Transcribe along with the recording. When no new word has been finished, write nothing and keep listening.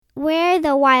Where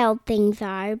the Wild Things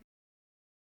Are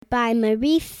by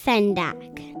Maurice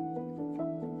Sendak.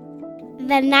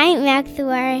 The night Max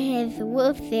wore his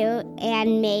wolf suit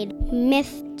and made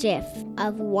mischief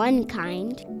of one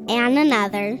kind and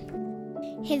another,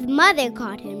 his mother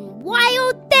called him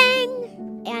Wild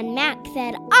Thing, and Max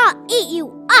said, "I'll eat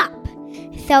you up."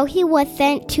 So he was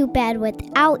sent to bed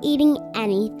without eating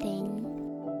anything.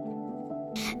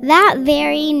 That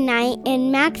very night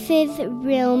in Max's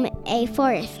room a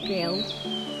forest grew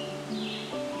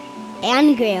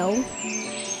and grew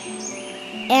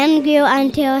and grew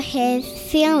until his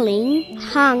ceiling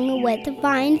hung with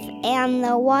vines and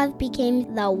the walls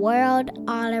became the world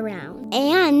all around.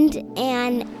 And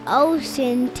an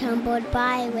ocean tumbled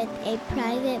by with a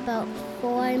private boat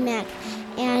for Max,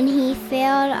 and he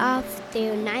sailed off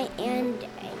through night and day,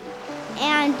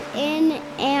 and in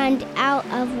and out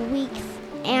of weeks,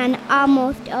 and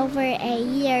almost over a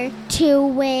year to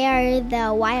where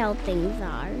the wild things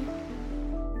are.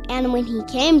 And when he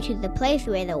came to the place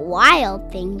where the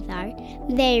wild things are,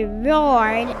 they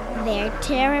roared their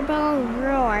terrible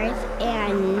roars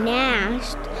and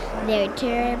gnashed their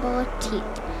terrible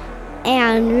teeth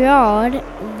and rolled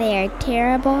their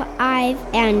terrible eyes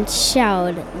and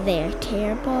showed their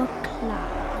terrible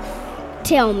claws.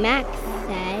 Till Max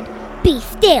said, "Be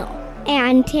still,"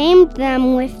 and tamed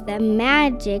them with the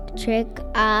magic trick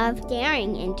of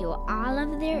staring into all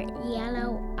of their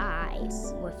yellow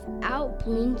eyes without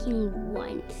blinking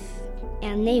once.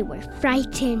 And they were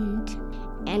frightened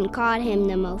and called him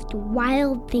the most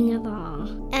wild thing of all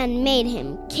and made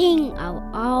him king of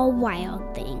all wild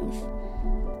things.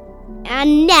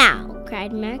 "And now,"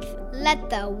 cried Max,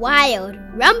 "let the wild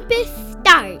rumpus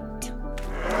start."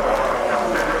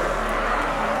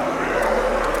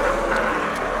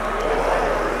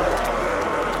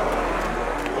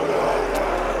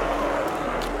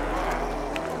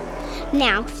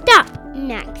 "Now stop,"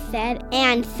 Max said,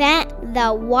 and sent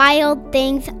the wild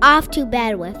things off to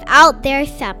bed without their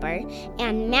supper.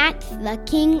 And Max, the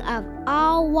king of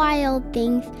all wild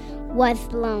things, was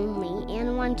lonely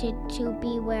and wanted to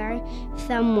be where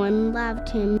someone loved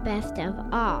him best of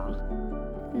all.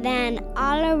 Then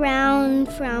all around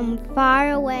from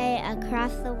far away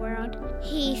across the world,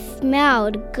 he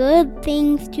smelled good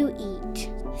things to eat.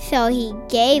 So he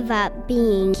gave up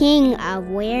being king of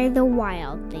where the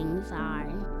wild things are.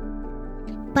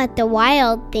 But the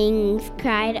wild things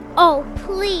cried, "Oh,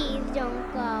 please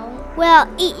don't go. We'll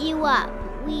eat you up.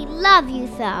 We love you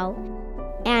so."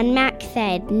 And Max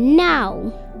said,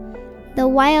 "No." The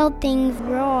wild things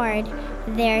roared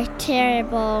their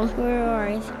terrible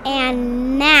roars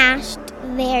and gnashed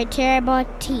their terrible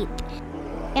teeth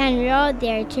and rolled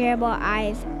their terrible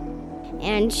eyes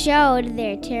and showed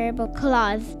their terrible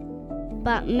claws.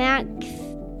 But Max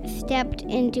stepped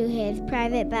into his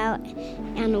private boat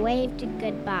and waved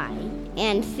goodbye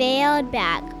and sailed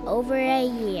back over a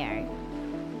year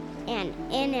and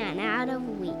in and out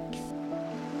of weeks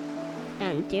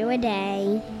and through a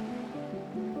day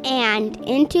and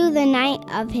into the night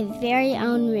of his very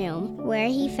own room, where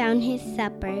he found his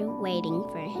supper waiting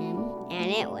for him,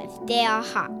 and it was still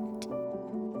hot.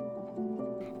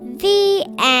 The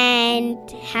end.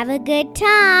 Have a good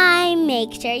time.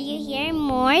 Make sure you hear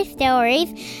more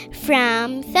stories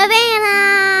from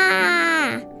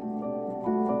Savannah.